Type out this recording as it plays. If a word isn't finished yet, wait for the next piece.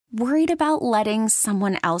Worried about letting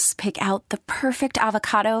someone else pick out the perfect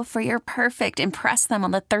avocado for your perfect impress them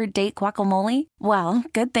on the third date guacamole? Well,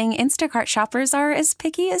 good thing Instacart shoppers are as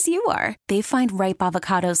picky as you are. They find ripe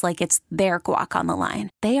avocados like it's their guac on the line.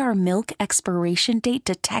 They are milk expiration date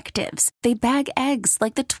detectives. They bag eggs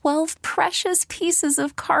like the 12 precious pieces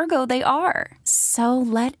of cargo they are. So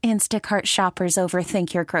let Instacart shoppers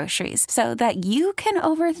overthink your groceries so that you can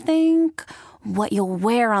overthink what you'll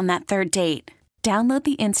wear on that third date. Download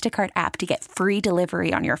the Instacart app to get free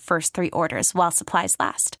delivery on your first 3 orders while supplies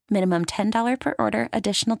last. Minimum $10 per order.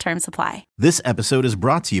 Additional terms apply. This episode is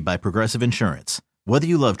brought to you by Progressive Insurance. Whether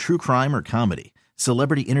you love true crime or comedy,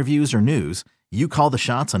 celebrity interviews or news, you call the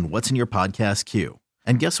shots on what's in your podcast queue.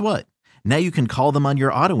 And guess what? Now you can call them on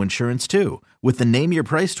your auto insurance too with the Name Your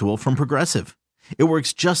Price tool from Progressive. It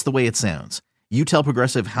works just the way it sounds. You tell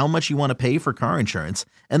Progressive how much you want to pay for car insurance,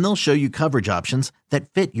 and they'll show you coverage options that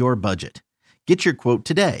fit your budget. Get your quote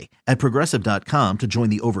today at Progressive.com to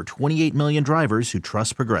join the over 28 million drivers who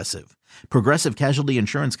trust Progressive. Progressive Casualty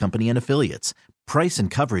Insurance Company and Affiliates. Price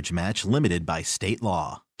and coverage match limited by state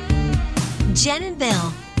law. Jen and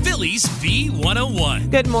Bill. Phillies B101.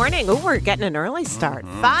 Good morning. Oh, we're getting an early start.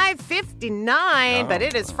 5:59, but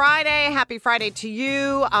it is Friday. Happy Friday to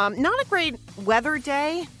you. Not a great weather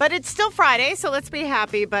day, but it's still Friday, so let's be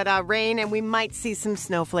happy. But rain, and we might see some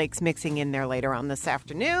snowflakes mixing in there later on this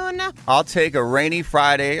afternoon. I'll take a rainy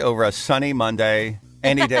Friday over a sunny Monday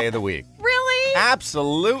any day of the week. Really?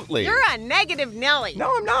 Absolutely. You're a negative Nelly.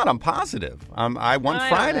 No, I'm not. I'm positive. I want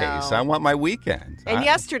Fridays. I want my weekend. And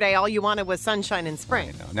yesterday, all you wanted was sunshine and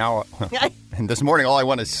spring. Now, and this morning, all I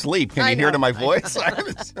want is sleep. Can you hear to my voice? I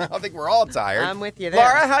think we're all tired. I'm with you there.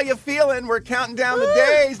 Laura, how you feeling? We're counting down the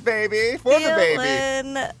days, baby, for the baby.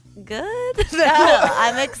 Feeling good.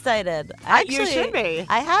 I'm excited. Actually, you should be.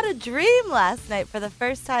 I had a dream last night for the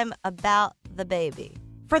first time about the baby.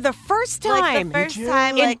 For the first time. Like the first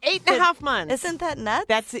time in 8.5 months. Isn't that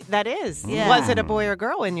nuts? That is. Yeah. Was it a boy or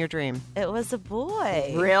girl in your dream? It was a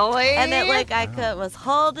boy. Really? And it I was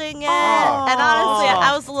holding it. And honestly,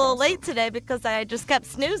 I was a little late today because I just kept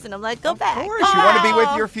snoozing. I'm like, go back. Of course, you want to be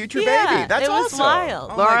with your future baby. That's it was awesome.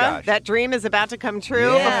 wild. Oh Laura, that dream is about to come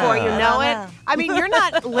true before you know it. I mean, you're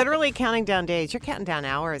not literally counting down days. You're counting down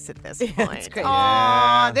hours at this point. It's crazy.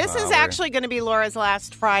 Aw, this is actually going to be Laura's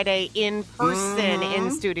last Friday in person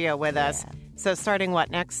in studio with us. So starting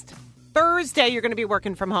next Thursday, you're going to be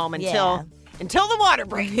working from home until the water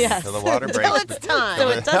breaks. Yes. Until the water breaks. Until it's time. So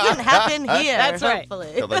it doesn't happen here. That's right.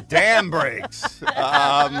 Hopefully. Till the dam breaks.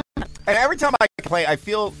 And every time I complain, I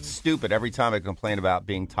feel stupid every time I complain about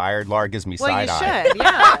being tired. Laura gives me side eye. Well, you should,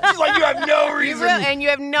 yeah. She's like, you have no reason. And you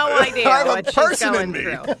have no idea I have what a she's person going in me.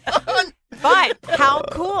 through. But how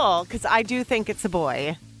cool, because I do think it's a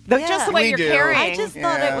boy. Just the way you're carrying. I just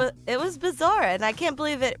thought it was bizarre, and I can't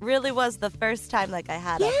believe it really was the first time I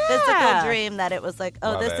had a physical dream that it was like,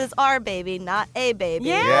 this is our baby, not a baby.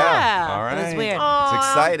 Yeah. All right. It was weird. It's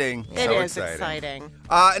exciting. It So is exciting.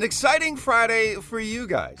 An exciting Friday for you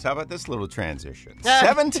guys. How about this little transition?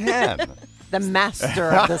 7:10. The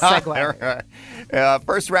master of the segue.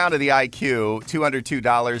 First round of the IQ,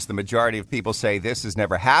 $202. The majority of people say this has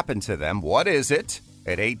never happened to them. What is it?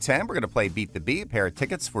 At 8:10, we're going to play Beat the Bee, a pair of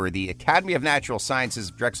tickets for the Academy of Natural Sciences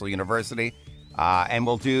of Drexel University. And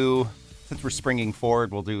we'll do, since we're springing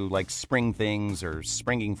forward, we'll do like spring things or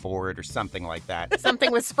springing forward or something like that.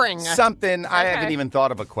 Something with spring. Something. I haven't even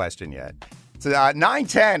thought of a question yet. So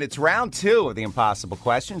 9:10, it's round 2 of the impossible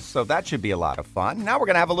questions, so that should be a lot of fun. Now we're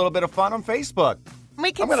going to have a little bit of fun on Facebook.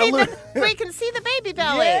 We can see the baby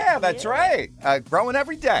belly. Yeah, that's right. Growing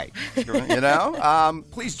every day.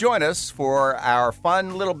 Please join us for our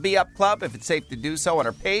fun little Be Up Club, if it's safe to do so, on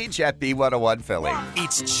our page at B101 Philly.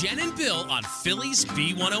 It's Jen and Bill on Phillies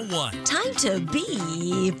B101. Time to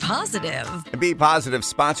be positive. Be Positive,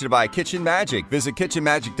 sponsored by Kitchen Magic. Visit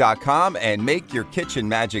kitchenmagic.com and make your kitchen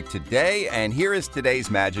magic today. And here is today's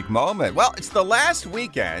magic moment. Well, it's the last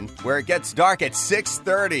weekend where it gets dark at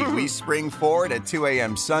 6:30. We spring forward at 2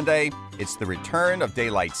 a.m. Sunday. It's the return of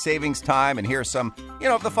daylight savings time, and here are some,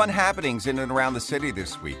 of the fun happenings in and around the city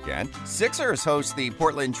this weekend. Sixers host the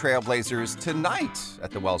Portland Trailblazers tonight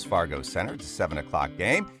at the Wells Fargo Center. It's a 7 o'clock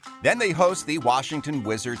game. Then they host the Washington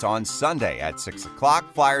Wizards on Sunday at 6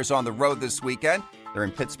 o'clock. Flyers on the road this weekend. They're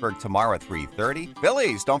in Pittsburgh tomorrow at 3:30.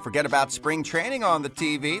 Phillies, don't forget about spring training on the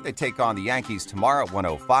TV. They take on the Yankees tomorrow at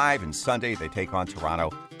 1:05, and Sunday they take on Toronto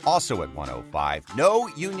also at 1:05. No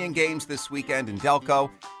Union games this weekend in Delco.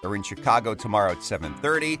 They're in Chicago tomorrow at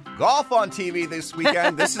 7:30. Golf on TV this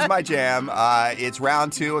weekend. This is my jam. It's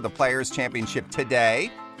round 2 of the Players' Championship today.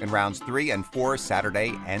 in rounds 3 and 4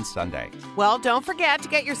 Saturday and Sunday. Well, don't forget to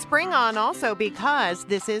get your spring on also, because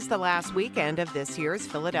this is the last weekend of this year's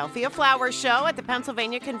Philadelphia Flower Show at the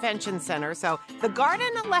Pennsylvania Convention Center. So the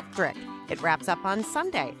Garden Electric, it wraps up on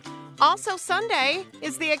Sunday. Also Sunday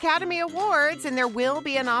is the Academy Awards, and there will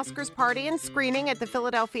be an Oscars party and screening at the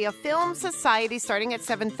Philadelphia Film Society starting at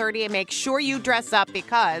 7:30. And make sure you dress up,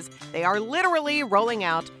 because they are literally rolling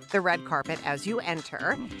out the red carpet as you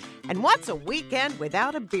enter. And what's a weekend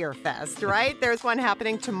without a beer fest, right? There's one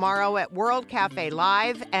happening tomorrow at World Cafe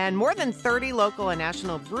Live, and more than 30 local and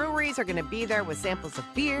national breweries are going to be there with samples of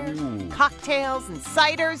beer, cocktails, and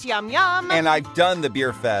ciders. Yum, yum. And I've done the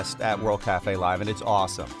Beer Fest at World Cafe Live, and it's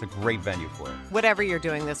awesome. It's a great venue for it. Whatever you're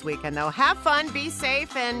doing this weekend, though, have fun, be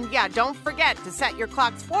safe, and yeah, don't forget to set your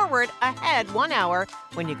clocks forward ahead 1 hour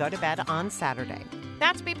when you go to bed on Saturday.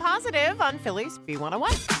 That's Be Positive on Philly's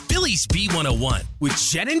B101. Philly's B101 with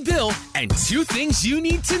Jen and Bill, and 2 things you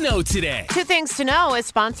need to know today. 2 Things to Know is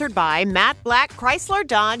sponsored by Matt Black Chrysler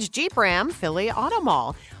Dodge Jeep Ram Philly Auto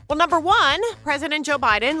Mall. Well, number 1, President Joe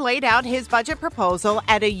Biden laid out his budget proposal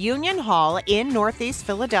at a Union Hall in Northeast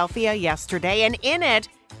Philadelphia yesterday, and in it,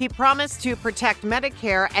 he promised to protect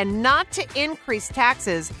Medicare and not to increase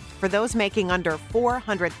taxes for those making under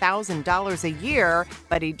 $400,000 a year.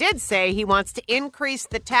 But he did say he wants to increase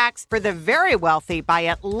the tax for the very wealthy by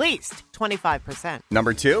at least 25%.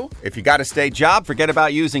 Number 2, if you got a state job, forget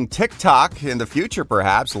about using TikTok in the future,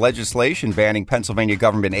 perhaps. Legislation banning Pennsylvania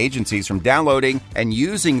government agencies from downloading and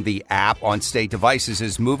using the app on state devices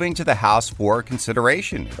is moving to the House for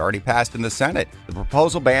consideration. It already passed in the Senate. The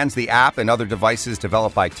proposal bans the app and other devices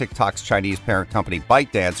developed by TikTok's Chinese parent company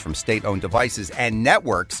ByteDance from state-owned devices and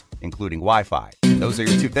networks, including Wi-Fi. Those are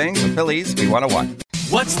your 2 things on Philly's B101.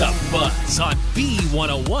 What's the buzz on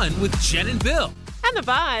B101 with Jen and Bill? And the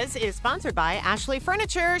buzz is sponsored by Ashley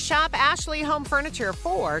Furniture. Shop Ashley Home Furniture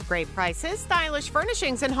for great prices, stylish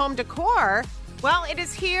furnishings, and home decor. Well, it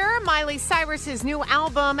is here. Miley Cyrus's new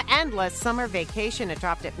album, Endless Summer Vacation. It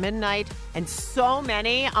dropped at midnight, and so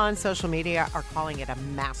many on social media are calling it a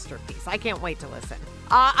masterpiece. I can't wait to listen.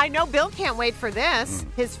 I know Bill can't wait for this.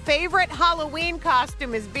 His favorite Halloween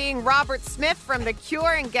costume is being Robert Smith from The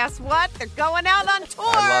Cure, and guess what? They're going out on tour.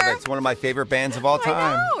 I love it. It's one of my favorite bands of all time.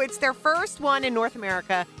 I know. It's their first one in North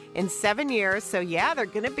America in 7 years. So, yeah, they're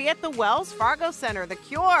going to be at the Wells Fargo Center, The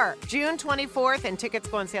Cure, June 24th, and tickets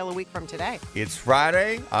go on sale a week from today. It's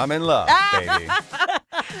Friday. I'm in love, baby.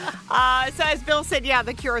 So as Bill said, yeah,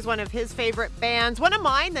 The Cure is one of his favorite bands. One of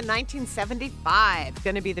mine, the 1975.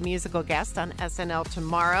 Going to be the musical guest on SNL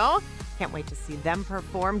tomorrow. Can't wait to see them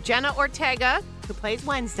perform. Jenna Ortega, who plays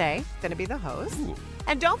Wednesday, going to be the host. Ooh.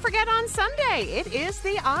 And don't forget, on Sunday, it is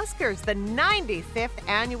the Oscars, the 95th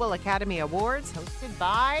Annual Academy Awards, hosted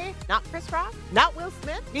by not Chris Rock, not Will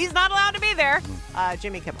Smith. He's not allowed to be there.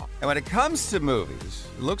 Jimmy Kimmel. And when it comes to movies,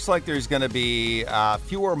 it looks like there's going to be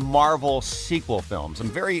fewer Marvel sequel films. I'm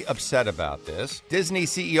very upset about this. Disney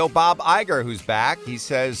CEO Bob Iger, who's back, he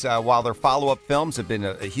says while their follow-up films have been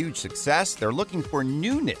a huge success, they're looking for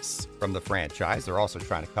newness from the franchise. They're also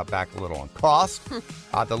trying to cut back a little on cost.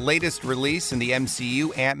 The latest release in the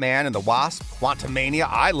MCU, Ant-Man and the Wasp, Quantumania,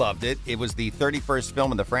 I loved it. It was the 31st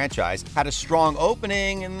film in the franchise. Had a strong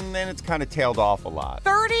opening, and then it's kind of tailed off a lot.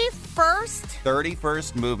 31st?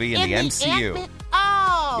 31st movie in the MCU. Ant-Man?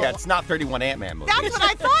 Oh. Yeah, it's not 31 Ant-Man movies. That's what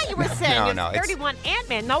I thought you were saying. No, it's 31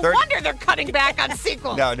 Ant-Man. No wonder they're cutting back on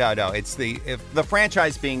sequels. No. It's the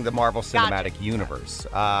franchise being the Marvel Cinematic Universe.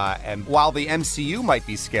 And while the MCU might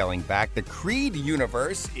be scaling back, the Creed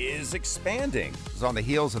universe is expanding. It's on the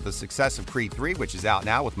heels of the success of Creed 3, which is out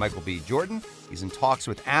now with Michael B. Jordan. He's in talks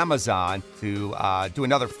with Amazon to do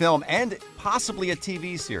another film and possibly a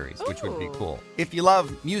TV series, which would be cool. If you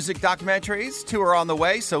love music documentaries, 2 are on the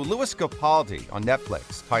way. So Louis Capaldi on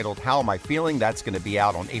Netflix, titled How Am I Feeling? That's going to be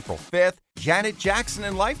out on April 5th. Janet Jackson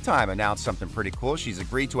and Lifetime announced something pretty cool. She's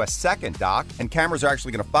agreed to a second doc, and cameras are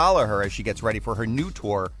actually going to follow her as she gets ready for her new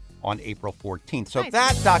tour on April 14th. So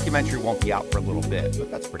that documentary won't be out for a little bit, but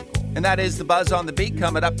that's pretty cool. And that is the Buzz on the Beat.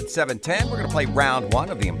 Coming up at 7:10, we're going to play round 1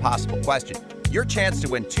 of the Impossible Question. Your chance to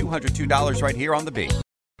win $202 right here on the Beat.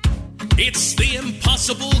 It's the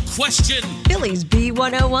Impossible Question. Philly's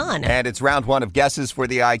B101. And it's round 1 of guesses for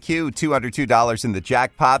the IQ. $202 in the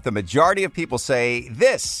jackpot. The majority of people say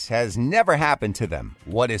this has never happened to them.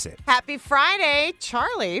 What is it? Happy Friday.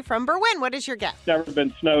 Charlie from Berwyn. What is your guess? Never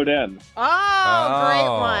been snowed in. Oh,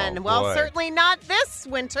 great one. Well, boy. Certainly not this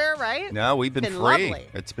winter, right? No, we've been free. Lovely.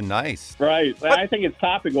 It's been nice. Right. I think it's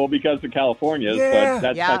topical because of California. Yeah.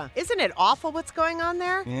 But that's Isn't it awful what's going on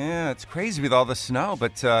there? Yeah, it's crazy with all the snow.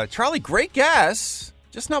 But Charlie, great guess.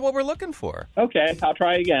 just not what we're looking for. Okay, I'll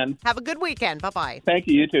try again. Have a good weekend. Bye-bye. Thank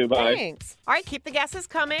you. You too. Bye. Thanks. All right, keep the guesses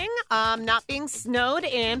coming. Not being snowed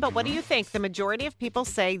in, but what do you think? The majority of people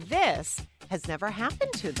say this has never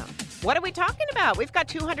happened to them. What are we talking about? We've got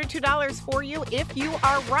 $202 for you if you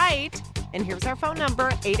are right. And here's our phone number,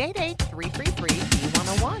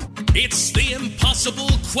 888-333-B101. It's the impossible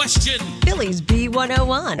question. Philly's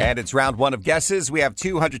B101. And it's round one of guesses. We have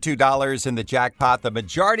 $202 in the jackpot. The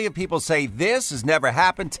majority of people say this has never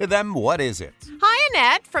happened to them. What is it? Hi,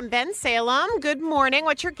 Annette from Ben Salem. Good morning.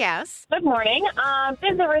 What's your guess? Good morning.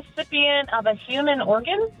 Been the recipient of a human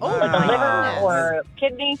organ, like a liver or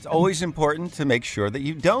kidney. It's always important to make sure that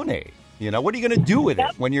you donate. You know, what are you going to do with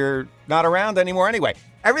it when you're not around anymore anyway?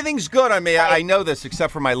 Everything's good on me. I know this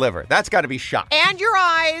except for my liver. That's got to be shot. And your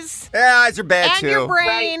eyes. Yeah, eyes are bad, too. And your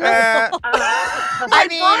brain. My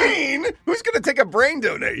brain? Who's going to take a brain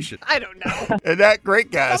donation? I don't know. Isn't that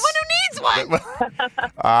great guess? Someone who needs one.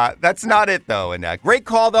 That's not it, though. And great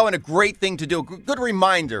call, though, and a great thing to do. Good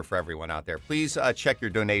reminder for everyone out there. Please check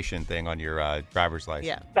your donation thing on your driver's license.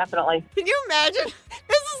 Yeah, definitely. Can you imagine?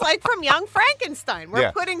 This is like from Young Frankenstein.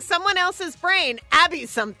 We're putting someone else's brain, Abby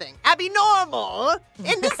something, Abby normal,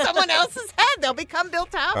 into someone else's head. They'll become Bill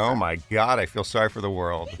Taffer. Oh, my God. I feel sorry for the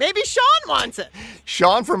world. Maybe Sean wants it.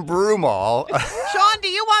 Sean from Broomall. Sean, do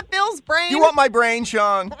you want Bill's brain? You want my brain,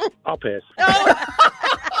 Sean? I'll pass.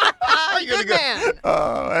 Good man.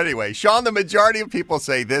 Anyway, Sean, the majority of people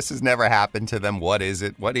say this has never happened to them. What is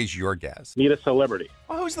it? What is your guess? Meet a celebrity.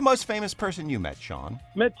 Well, who's the most famous person you met, Sean?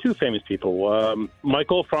 Met two famous people.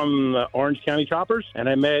 Michael from the Orange County Choppers, and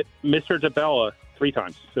I met Mr. DeBella 3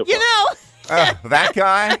 times. So You know, that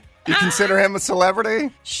guy? You consider him a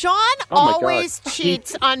celebrity? Sean always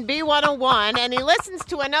cheats on B101, and he listens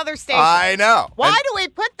to another station. I know. Why do we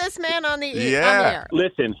put this man on the air?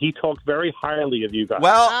 Listen, he talks very highly of you guys.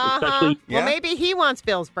 Well, especially. Well, maybe he wants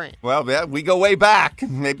Bill's brain. Well, yeah, we go way back.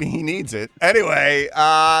 Maybe he needs it. Anyway,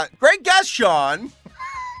 great guess, Sean.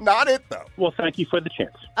 Not it, though. Well, thank you for the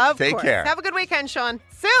chance. Take course. care. Have a good weekend, Sean.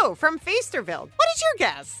 Sue from Feasterville. What is your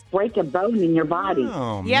guess? Break a bone in your body.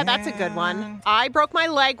 Oh, Yeah, that's a good one. I broke my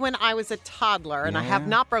leg when I was a toddler, and I have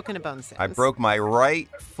not broken a bone since. I broke my right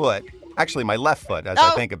foot. Actually, my left foot, as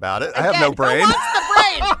I think about it. I have no brain. Who wants the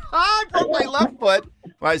brain? I broke my left foot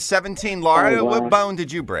when I was 17. Laura, what bone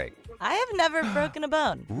did you break? I have never broken a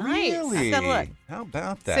bone. Really? Good look. How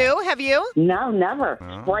about that? Sue, have you? No, never.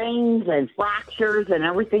 Sprains and fractures and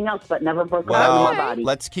everything else, but never broke a bone Well, in my body.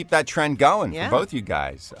 let's keep that trend going for both you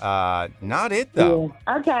guys. Not it, though.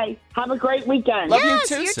 Yeah. Okay. Have a great weekend. Love Yes,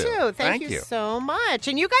 you too, Sue. too. Thank you so much.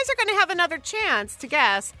 And you guys are going to have another chance to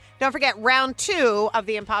guess. Don't forget, round 2 of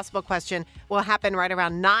the impossible question will happen right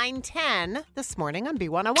around 9:10 this morning on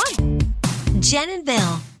B101. Jen and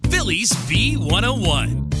Bill. Philly's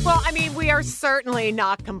B101. Well, I mean, we are certainly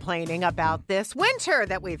not complaining about this winter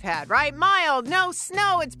that we've had, right? Mild, no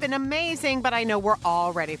snow. It's been amazing, but I know we're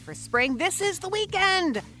all ready for spring. This is the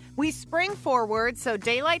weekend. We spring forward, so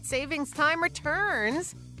daylight savings time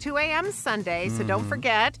returns 2 a.m. Sunday. So don't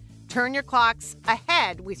forget, turn your clocks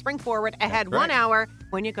ahead. We spring forward ahead 1 hour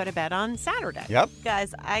when you go to bed on Saturday. Yep.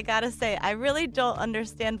 Guys, I gotta say, I really don't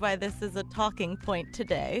understand why this is a talking point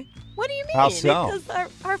today. What do you mean? How so? Because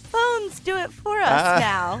our phones do it for us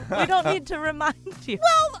now. We don't need to remind you.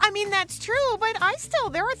 Well, I mean, that's true, but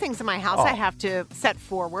there are things in my house I have to set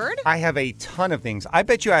forward. I have a ton of things. I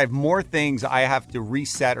bet you I have more things I have to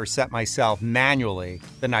reset or set myself manually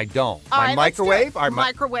than I don't. All My right, let's do microwave? it.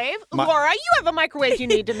 Microwave? Laura, you have a microwave you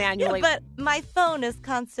need to manually. Yeah, but my phone is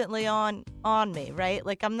constantly on me, right?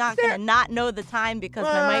 Like, I'm not going to not know the time because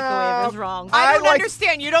my microwave is wrong. I don't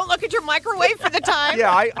understand. You don't look at your microwave for the time?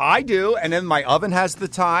 Yeah, I do. And then my oven has the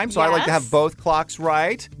time, so I like to have both clocks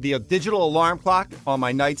right. The digital alarm clock on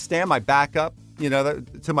my nightstand, my backup,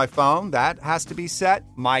 to my phone, that has to be set.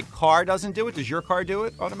 My car doesn't do it. Does your car do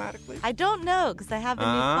it automatically? I don't know because I have a new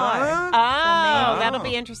car. Oh, that'll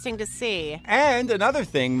be interesting to see. And another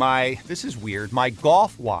thing, this is weird, my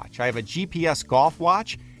golf watch. I have a GPS golf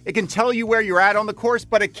watch. It can tell you where you're at on the course,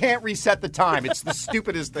 but it can't reset the time. It's the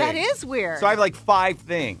stupidest thing. That is weird. So I have like 5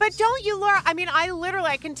 things. But don't you, Laura? I mean,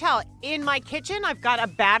 I can tell. In my kitchen, I've got a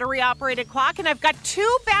battery-operated clock, and I've got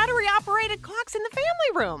 2 battery-operated clocks in the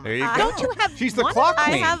family room. There you go. Don't you have She's the one? clock I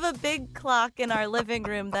queen. have a big clock in our living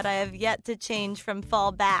room that I have yet to change from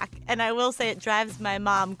fall back. And I will say it drives my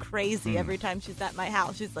mom crazy every time she's at my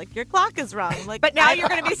house. She's like, your clock is wrong. I'm like, But now you're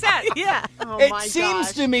going to be set. Yeah. Oh, It my seems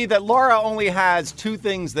gosh. to me that Laura only has 2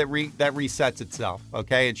 things things that resets itself,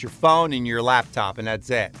 okay? It's your phone and your laptop, and that's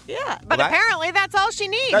it. Yeah, but apparently that's all she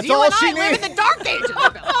needs. That's you all and she I live needs. in the dark ages.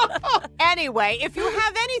 Anyway, if you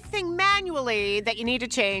have anything manually that you need to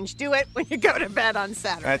change, do it when you go to bed on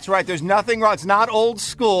Saturday. That's right. There's nothing wrong. It's not old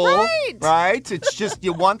school. Right. Right? It's just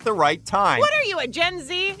you want the right time. What are you, a Gen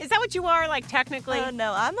Z? Is that what you are, like, technically? Oh,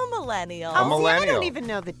 no, I'm a millennial. A millennial. See, I don't even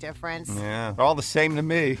know the difference. Yeah, they're all the same to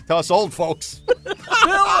me. To us old folks. Bill and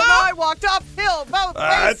I walked uphill both ways.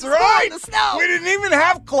 That's to right. the snow. We didn't even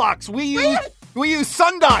have clocks. We used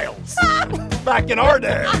sundials back in our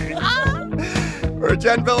day. We're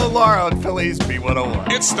Jen, Bill, and Laura on Phillies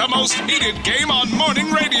B101. It's the most heated game on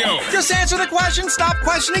morning radio. Just answer the question. Stop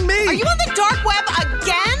questioning me. Are you on the dark web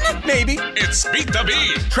again? Maybe. It's Beat the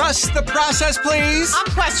Bee Trust the process, please.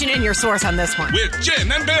 I'm questioning your source on this one. with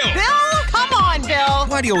Jen and Bill. Bill, come on, Bill.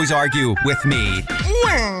 Why do you always argue with me?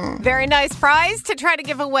 Very nice prize to try to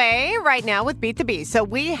give away right now with Beat the Bee. So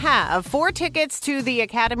we have 4 tickets to the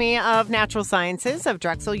Academy of Natural Sciences of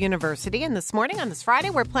Drexel University. And this morning, on this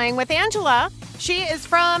Friday, we're playing with Angela. She is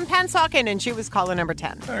from Pennsauken, and she was caller number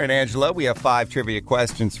 10. All right, Angela, we have 5 trivia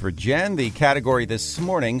questions for Jen. The category this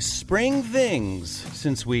morning, spring things.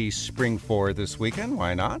 Since we spring forward this weekend,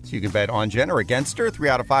 why not? You can bet on Jen or against her. 3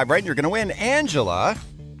 out of 5 right, and you're going to win. Angela,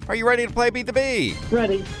 are you ready to play Beat the Bee?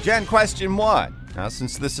 Ready. Jen, question 1. Now,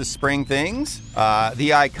 since this is spring things, the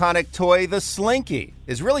iconic toy, the Slinky,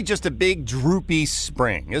 is really just a big droopy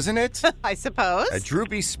spring, isn't it? I suppose. A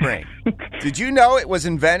droopy spring. Did you know it was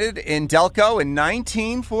invented in Delco in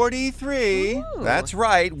 1943? Ooh. That's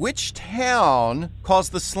right. Which town calls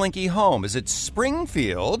the Slinky home? Is it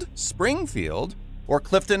Springfield, or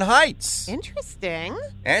Clifton Heights? Interesting.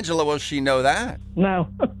 Angela, will she know that? No.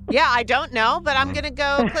 Yeah, I don't know, but I'm going to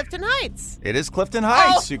go Clifton Heights. It is Clifton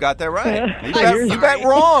Heights. You got that right. You bet sorry.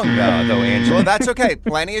 wrong, though, Angela. That's okay.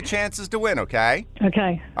 Plenty of chances to win, okay?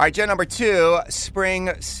 Okay. All right, Jen, number 2,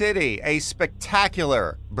 Spring City, a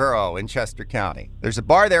spectacular borough in Chester County. There's a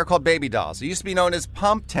bar there called Baby Dolls. It used to be known as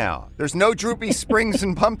Pump Town. There's no droopy springs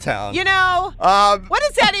in Pump Town. You know, what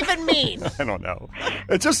does that even mean? I don't know.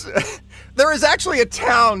 It just, there is actually a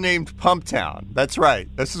town named Pump Town. That's right.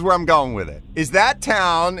 This is where I'm going with it. Is that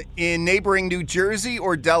town in neighboring New Jersey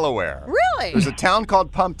or Delaware? Really? There's a town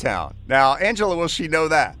called Pump Town. Now, Angela, will she know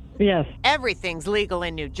that? Yes. Everything's legal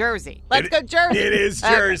in New Jersey. Let's go Jersey. It is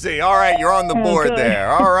Jersey. All right, you're on the board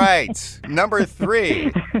there. All right. Number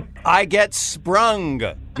 3, I get sprung.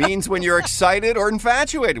 Means when you're excited or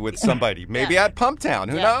infatuated with somebody. Maybe at Pump Town.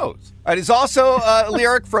 Who knows? It is also a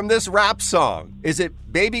lyric from this rap song. Is it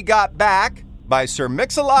Baby Got Back by Sir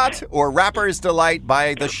Mix-a-Lot or Rapper's Delight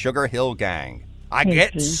by the Sugar Hill Gang? I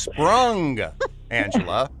get sprung.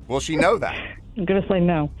 Angela, will she know that? I'm going to say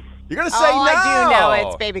no. You're going to say Oh, no. I do know.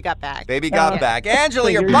 It's Baby Got Back. Baby Got Back. Angela,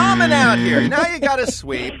 you're bombing out here. Now you got to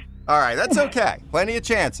sweep. All right, that's okay. Plenty of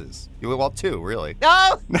chances. Well, 2, really.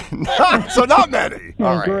 No. So not many.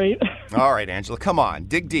 All right. Great. All right, Angela, come on.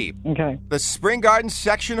 Dig deep. Okay. The Spring Gardens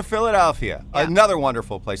section of Philadelphia. Yeah. Another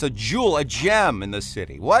wonderful place. A jewel, a gem in the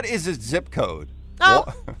city. What is its zip code? Oh.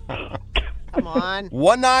 Come on.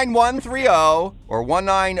 19130 or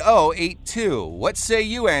 19082. What say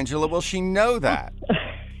you, Angela? Will she know that?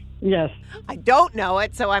 Yes. I don't know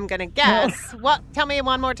it, so I'm going to guess. What? Tell me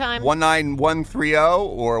one more time. 19130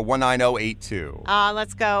 or 19082.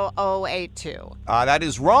 Let's go 082. That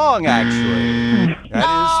is wrong, actually. That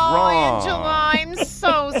is wrong. Angela, I'm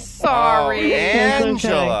so sorry. Oh,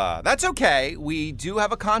 Angela. That's okay. We do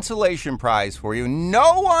have a consolation prize for you.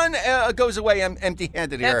 No one goes away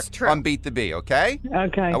empty-handed here on Beat the Bee, okay?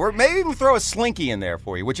 Okay. We're maybe even throw a Slinky in there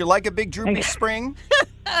for you. Would you like a big droopy spring?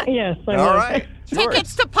 Yes. I All would. right. Sure.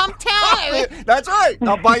 Tickets to Pump Town. That's right.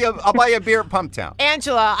 I'll buy you a beer at Pump Town.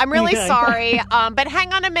 Angela, I'm really Okay. sorry, but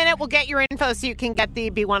hang on a minute. We'll get your info so you can get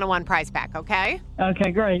the B101 prize back, okay?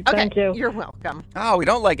 Okay, great. Okay. Thank you. You're welcome. Oh, we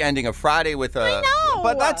don't like ending a Friday with a... I know.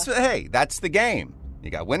 But that's the game.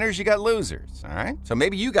 You got winners, you got losers, all right? So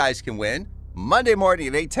maybe you guys can win Monday morning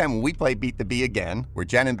at 8:10 when we play Beat the Bee again. We're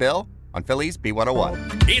Jen and Bill on Phillies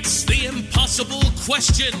B101. It's the impossible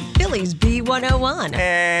question. Phillies B101.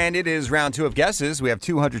 And it is round 2 of guesses. We have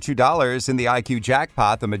 $202 in the IQ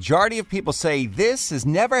jackpot. The majority of people say this has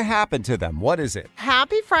never happened to them. What is it?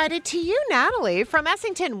 Happy Friday to you, Natalie from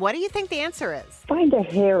Essington. What do you think the answer is? Find a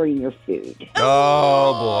hair in your food.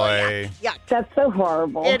 Oh, boy. Yuck. That's so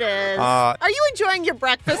horrible. It is. Are you enjoying your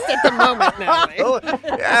breakfast at the moment, Natalie?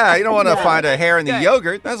 Yeah, you don't want to find a hair in the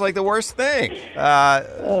yogurt. That's like the worst thing.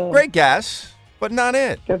 Great guess. but not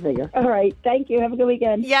it. Go figure. All right. Thank you. Have a good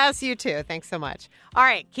weekend. Yes, you too. Thanks so much. All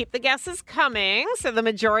right, keep the guesses coming. So the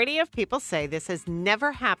majority of people say this has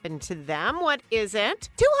never happened to them. What is it?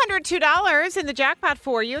 $202 in the jackpot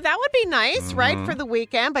for you. That would be nice, right, for the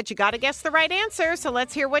weekend, but you got to guess the right answer. So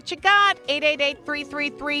let's hear what you got.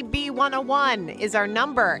 888-333-B101 is our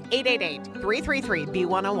number.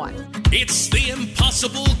 888-333-B101. It's the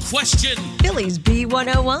impossible question. Philly's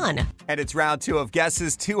B101. And it's round 2 of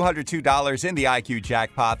guesses, $202 in the IQ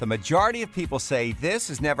jackpot. The majority of people say this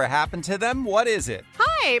has never happened to them. What is it?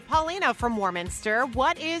 Hi, Paulina from Warminster.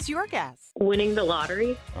 What is your guess? Winning the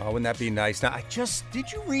lottery. Oh, wouldn't that be nice? Now,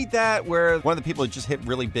 did you read that where one of the people who just hit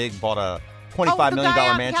really big bought a $25 million guy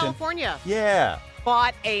out mansion? In California. Yeah.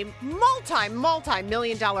 Bought a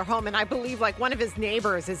multi-million-dollar home, and I believe like one of his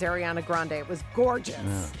neighbors is Ariana Grande. It was gorgeous.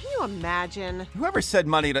 Yeah. Can you imagine? Whoever said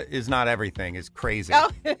money is not everything is crazy.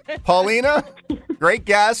 Oh. Paulina, great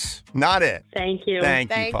guess. Not it. Thank you.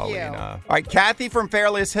 Thank you, Paulina. All right, Kathy from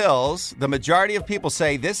Fairless Hills. The majority of people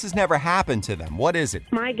say this has never happened to them. What is it?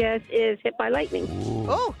 My guess is hit by lightning.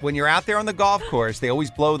 Oh. When you're out there on the golf course, they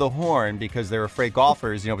always blow the horn because they're afraid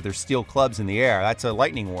golfers, with their steel clubs in the air. That's a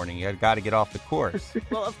lightning warning. You got to get off the course.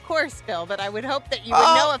 Well, of course, Bill, but I would hope that you would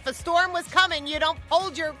know if a storm was coming, you don't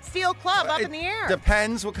hold your steel club up in the air.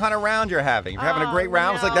 Depends what kind of round you're having. If you're having a great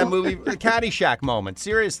round, it's like that movie, the Caddyshack moment.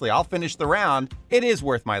 Seriously, I'll finish the round. It is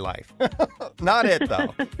worth my life. Not it,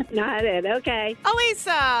 though. Not it. Okay.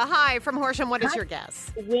 Elisa, hi from Horsham. What is your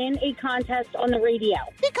guess? Win a contest on the radio.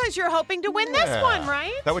 Because you're hoping to win this one,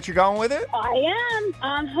 right? Is that what you're going with it? I am.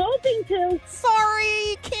 I'm hoping to.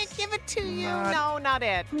 Sorry, can't give it to you. No, not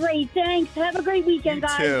it. Great. Thanks. Have a great weekend,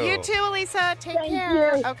 guys. You too, Elisa. Take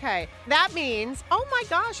care. Okay. That means, oh my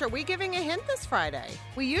gosh, are we giving a hint this Friday?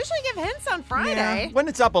 We usually give hints on Friday. Yeah, when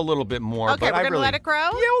it's up a little bit more. Okay, but we're going to let it grow?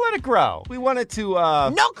 Yeah, we'll let it grow. We want it to...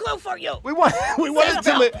 No clue for you. We want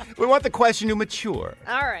the question to mature.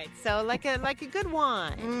 All right, so like a good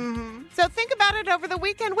wine. Mm-hmm. So think about it over the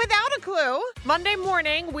weekend without a clue. Monday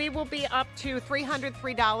morning, we will be up to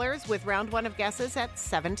 $303 with round 1 of guesses at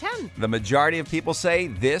 7:10. The majority of people say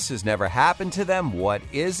this has never happened to them. What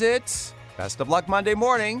is it? Best of luck Monday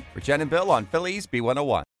morning. For Jen and Bill on Philly's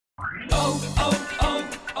B101.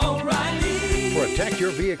 O'Reilly. Protect your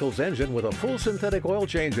vehicle's engine with a full synthetic oil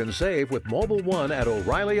change and save with Mobil 1 at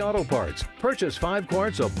O'Reilly Auto Parts. Purchase 5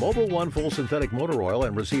 quarts of Mobil 1 full synthetic motor oil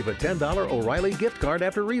and receive a $10 O'Reilly gift card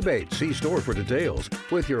after rebate. See store for details.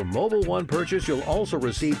 With your Mobil 1 purchase, you'll also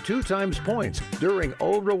receive 2 times points during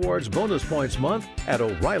O Rewards Bonus Points Month at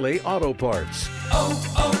O'Reilly Auto Parts.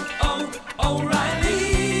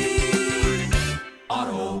 O'Reilly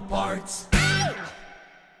Auto Parts.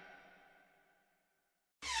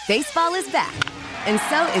 Baseball is back, and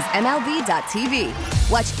so is MLB.tv.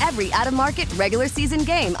 Watch every out-of-market regular season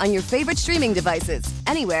game on your favorite streaming devices,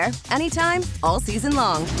 anywhere, anytime, all season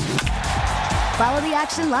long. Follow the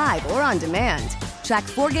action live or on demand. Track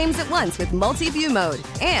 4 games at once with multi-view mode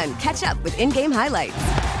and catch up with in-game highlights.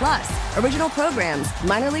 Plus, original programs,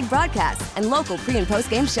 minor league broadcasts, and local pre- and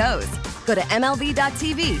post-game shows. Go to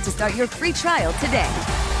MLB.tv to start your free trial today.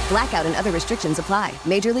 Blackout and other restrictions apply.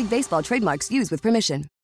 Major League Baseball trademarks used with permission.